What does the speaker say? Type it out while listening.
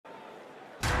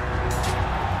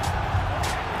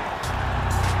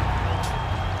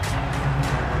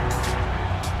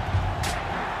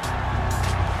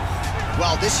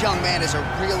Well, this young man is a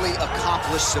really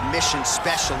accomplished submission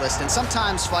specialist, and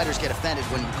sometimes fighters get offended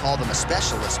when you call them a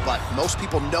specialist, but most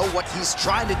people know what he's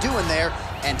trying to do in there,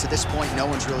 and to this point, no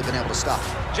one's really been able to stop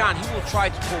him. John, he will try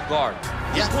to pull guard.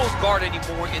 He pulls guard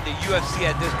anymore in the UFC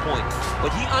at this point,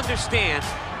 but he understands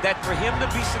that for him to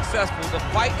be successful, the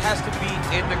fight has to be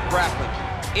in the grappling,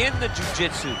 in the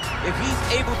jiu-jitsu. If he's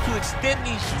able to extend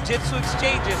these jiu-jitsu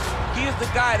exchanges, he is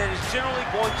the guy that is generally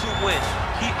going to win.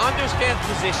 He understands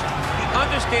position. He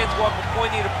understands going from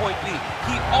point A to point B.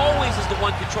 He always is the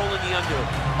one controlling the underhook,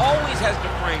 always has the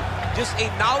frame. Just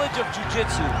a knowledge of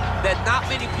jiu-jitsu that not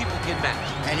many people can match.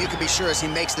 And you can be sure as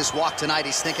he makes this walk tonight,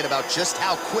 he's thinking about just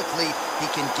how quickly he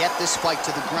can get this fight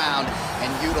to the ground and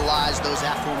utilize those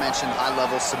aforementioned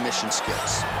high-level submission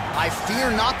skills. I fear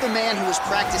not the man who has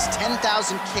practiced 10,000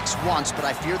 kicks once, but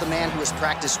I fear the man who has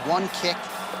practiced one kick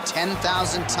 10,000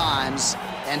 times.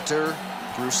 Enter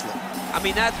Bruce Lee. I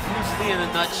mean, that's Bruce Lee in a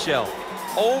nutshell.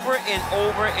 Over and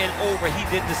over and over, he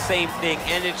did the same thing,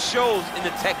 and it shows in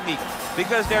the technique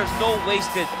because there's no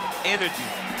wasted energy.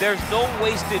 There's no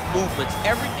wasted movements.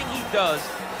 Everything he does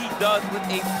with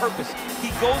a purpose.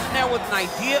 He goes in there with an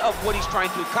idea of what he's trying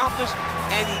to accomplish,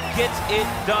 and he gets it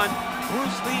done.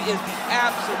 Bruce Lee is the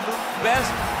absolute best.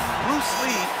 Bruce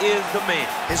Lee is the man.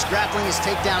 His grappling, his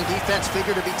takedown defense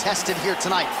figure to be tested here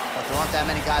tonight. But there aren't that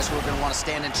many guys who are going to want to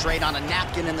stand and trade on a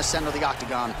napkin in the center of the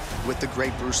octagon with the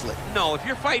great Bruce Lee. No, if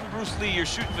you're fighting Bruce Lee, you're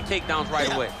shooting for takedowns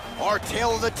right away. Our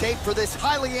tale of the tape for this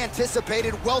highly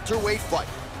anticipated welterweight fight.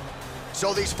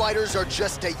 So these fighters are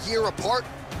just a year apart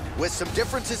with some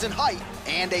differences in height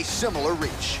and a similar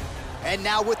reach. And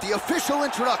now with the official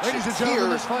introduction, ladies and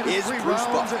gentlemen, this fight is 3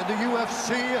 rounds in the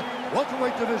UFC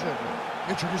welterweight division.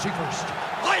 Introducing first,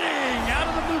 fighting out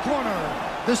of the blue corner.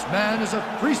 This man is a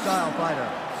freestyle fighter.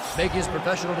 Make his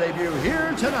professional debut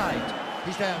here tonight.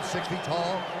 He stands 6 feet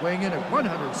tall, weighing in at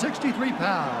 163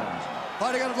 pounds.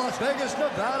 Fighting out of Las Vegas,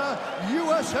 Nevada,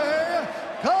 USA,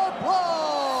 Cosplay.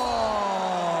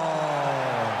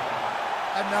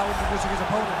 And now introducing his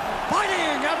opponent,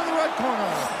 fighting out of the red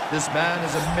corner. This man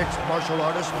is a mixed martial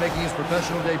artist making his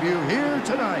professional debut here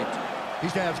tonight. He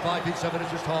stands 5 feet 7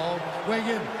 inches tall, weighing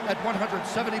in at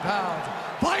 170 pounds.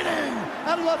 Fighting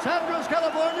out of Los Angeles,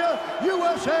 California,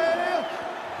 USA,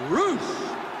 Bruce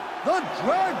the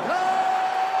Dragon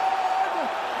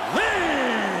Lee.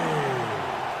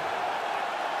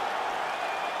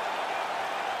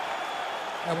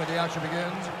 And when the action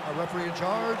begins, our referee in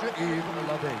charge, Yves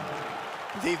Levine.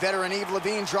 The veteran Yves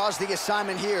Levine draws the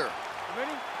assignment here.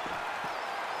 Ready?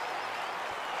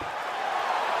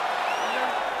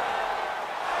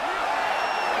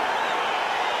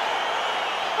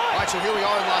 All right, so here we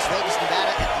are in Las Vegas,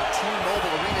 Nevada at the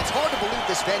T-Mobile Arena. It's hard to believe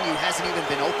this venue hasn't even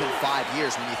been open 5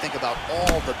 years when you think about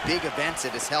all the big events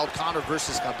it has held. Conor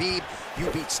versus Khabib. You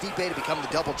beat Stipe to become the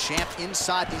double champ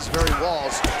inside these very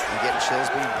walls. I'm getting chills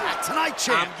being back tonight,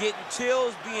 champ. I'm getting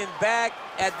chills being back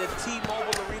at the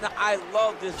T-Mobile Arena. I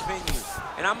love this venue.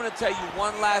 And I'm going to tell you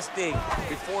one last thing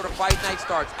before the fight night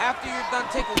starts. After you're done,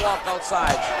 take a walk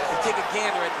outside and take a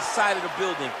gander at the side of the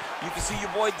building. You can see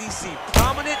your boy DC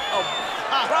prominent up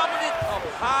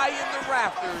high in the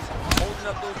rafters, holding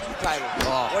up those 2 titles.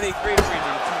 Oh. What a great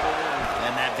arena, the T-Mobile Arena.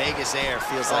 And that Vegas air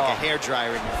feels like a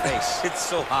hairdryer in your face. It's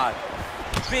so hot.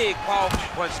 Big, powerful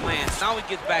punch lands. Now he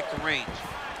gets back to range.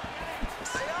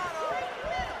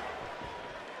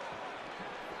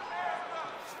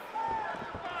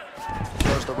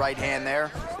 Throws the right hand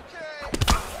there.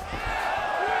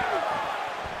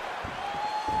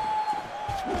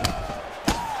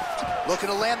 Looking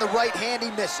to land the right hand,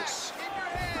 he misses.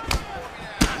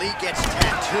 Lee gets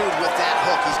tattooed with that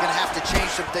hook. He's gonna have to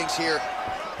change some things here.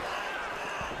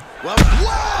 Well,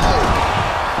 whoa!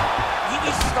 He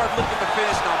needs to start looking to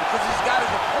finish now because he's got his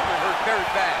opponent hurt very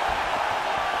bad.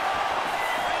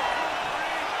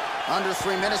 Under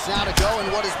 3 minutes now to go in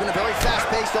what has been a very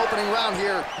fast-paced opening round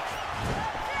here.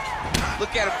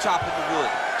 Look at him chopping the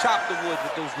wood. Chop the wood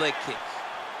with those leg kicks.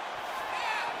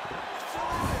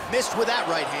 Missed with that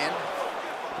right hand.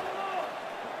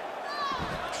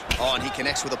 Oh, and he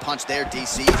connects with a punch there,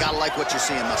 DC. You gotta like what you're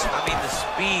seeing thus far. I mean, the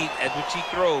speed at which he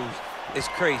throws is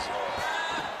crazy.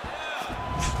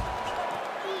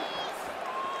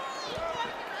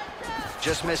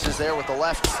 Just misses there with the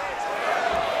left.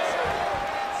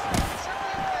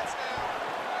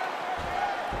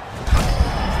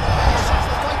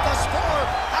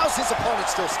 How's his opponent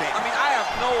still standing? I mean, I have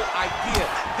no idea.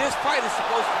 This fight is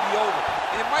supposed to be over.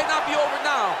 And it might not be over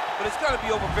now, but it's gonna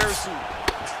be over very soon.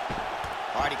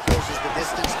 All right, he closes the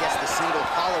distance, gets the single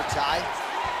collar tie.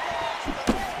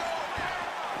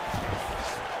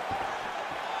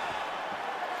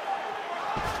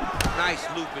 Nice Nice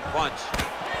looping punch.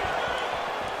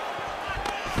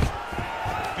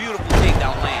 Beautiful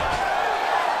takedown land.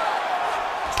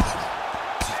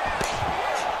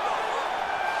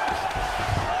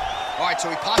 All right, so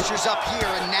he postures up here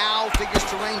and now figures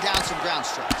to rain down some ground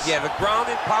strikes. Yeah, the ground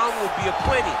and pound will be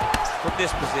aplenty from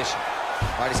this position.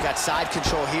 All right, he's got side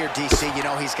control here, DC. You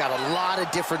know, he's got a lot of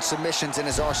different submissions in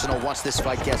his arsenal once this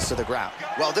fight gets to the ground.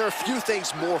 Well, there are a few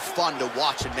things more fun to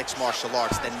watch in mixed martial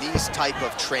arts than these type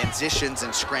of transitions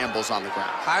and scrambles on the ground.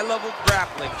 High-level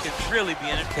grappling can really be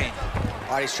entertaining.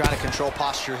 All right, he's trying to control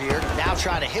posture here. Now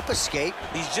trying to hip escape.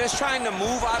 He's just trying to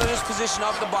move out of this position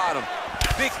off the bottom.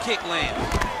 Big kick lands.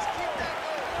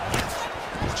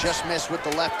 Just missed with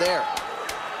the left there.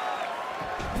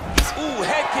 Ooh,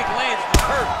 head kick lands,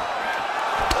 hurt.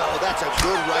 Oh, that's a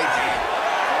good right hand.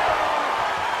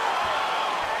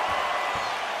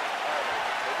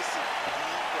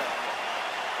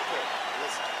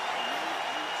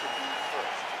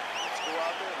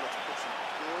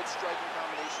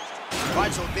 All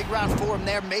right, so a big round for him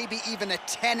there, maybe even a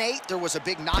 10-8. There was a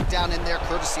big knockdown in there,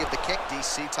 courtesy of the kick.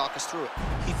 DC, talk us through it.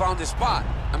 He found his spot.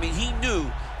 I mean, he knew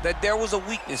that there was a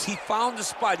weakness. He found the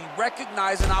spot. He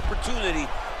recognized an opportunity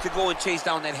to go and chase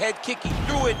down that head kick. He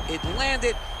threw it, it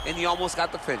landed, and he almost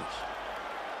got the finish.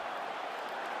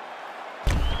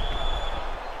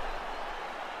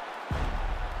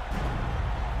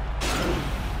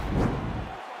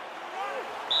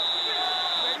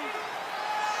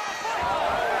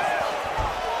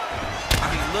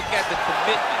 Look at the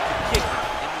commitment to kicking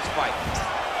in this fight.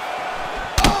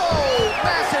 Oh,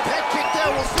 massive head kick there.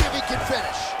 We'll see if he can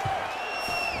finish.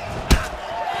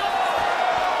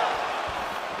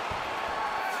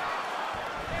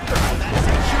 Oh, that is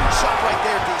a huge shot right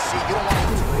there, DC. You don't want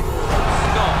to lose it.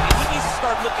 No, he needs to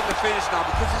start looking to finish now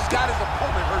because he's got his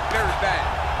opponent hurt very bad.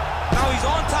 Now he's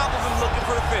on top of him looking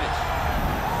for the finish.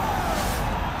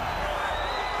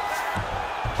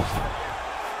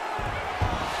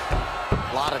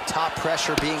 A lot of top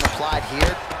pressure being applied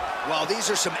here. Well, these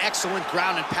are some excellent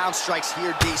ground and pound strikes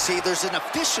here, DC. There's an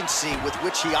efficiency with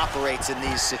which he operates in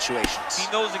these situations. He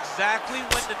knows exactly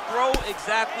when to throw,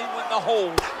 exactly when to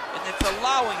hold, and it's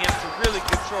allowing him to really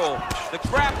control the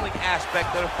grappling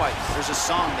aspect of the fight. There's a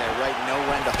song there, right? Know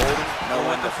when to hold him, know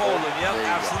when to fold him. Yep,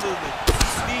 absolutely.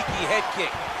 Sneaky head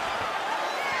kick.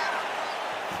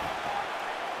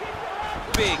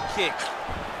 Big kick.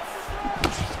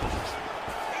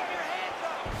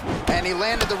 And he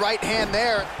landed the right hand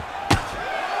there.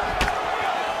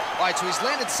 All right, so he's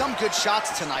landed some good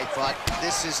shots tonight, but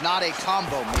this is not a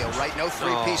combo meal, right? No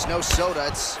three-piece, no soda.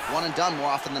 It's one and done more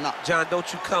often than not. John,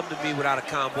 don't you come to me without a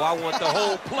combo. I want the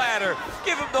whole platter.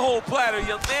 Give him the whole platter,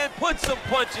 young man. Put some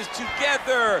punches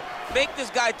together. Make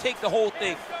this guy take the whole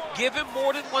thing. Give him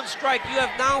more than one strike. You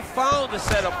have now found a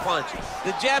set of punch.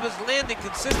 The jab is landing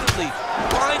consistently.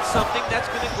 Find something that's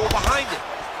going to go behind it.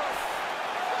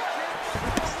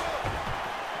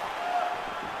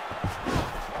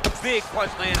 Big punch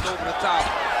lands over the top.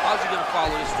 How's he going to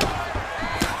follow this one?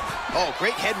 Oh,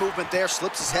 great head movement there.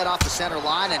 Slips his head off the center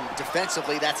line, and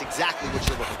defensively, that's exactly what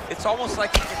you're looking for. It's almost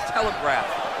like he can telegraph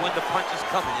when the punch is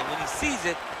coming, and when he sees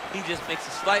it, he just makes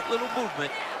a slight little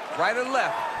movement, right or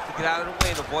left, to get out of the way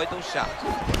and avoid those shots.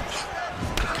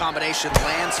 Combination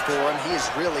lands for him. He is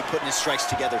really putting his strikes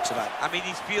together tonight. I mean,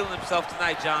 he's feeling himself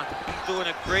tonight, John. He's doing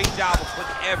a great job of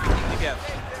putting everything together.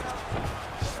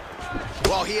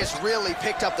 Well, he has really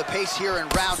picked up the pace here in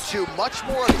round two. Much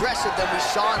more aggressive than we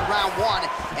saw in round one,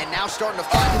 and now starting to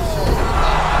find himself.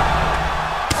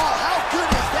 Oh, how good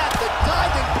is that? The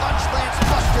diving punch lands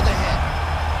flush to the head.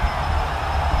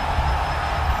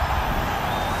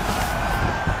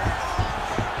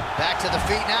 Back to the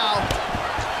feet now.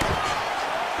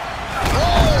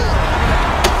 Oh!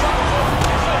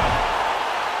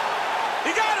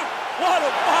 He got him! What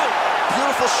a fight!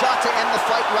 Beautiful shot to end the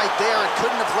fight right there. It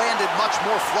couldn't have landed much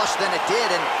more flush than it did,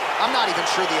 and I'm not even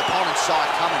sure the opponent saw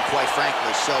it coming, quite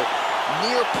frankly. So,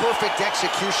 near perfect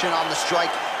execution on the strike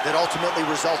that ultimately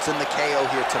results in the KO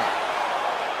here tonight.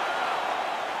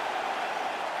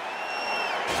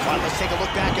 All right, let's take a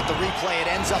look back at the replay. It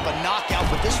ends up a knockout,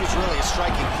 but this was really a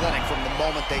striking clinic from the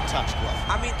moment they touched glove.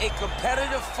 I mean, a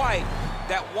competitive fight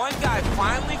that one guy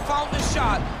finally found the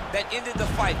shot that ended the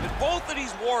fight. But both of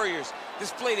these warriors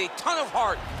displayed a ton of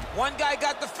heart. One guy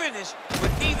got the finish,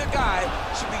 but neither guy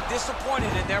should be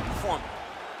disappointed in their performance.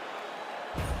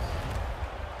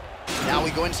 Now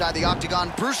we go inside the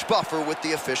octagon. Bruce Buffer with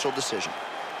the official decision.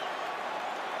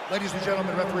 Ladies and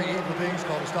gentlemen, referee Eve Levine's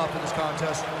called a stop to this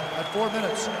contest at 4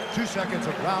 minutes, 2 seconds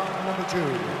of round number 2.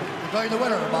 Declaring the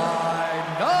winner by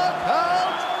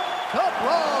knockout, top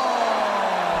row.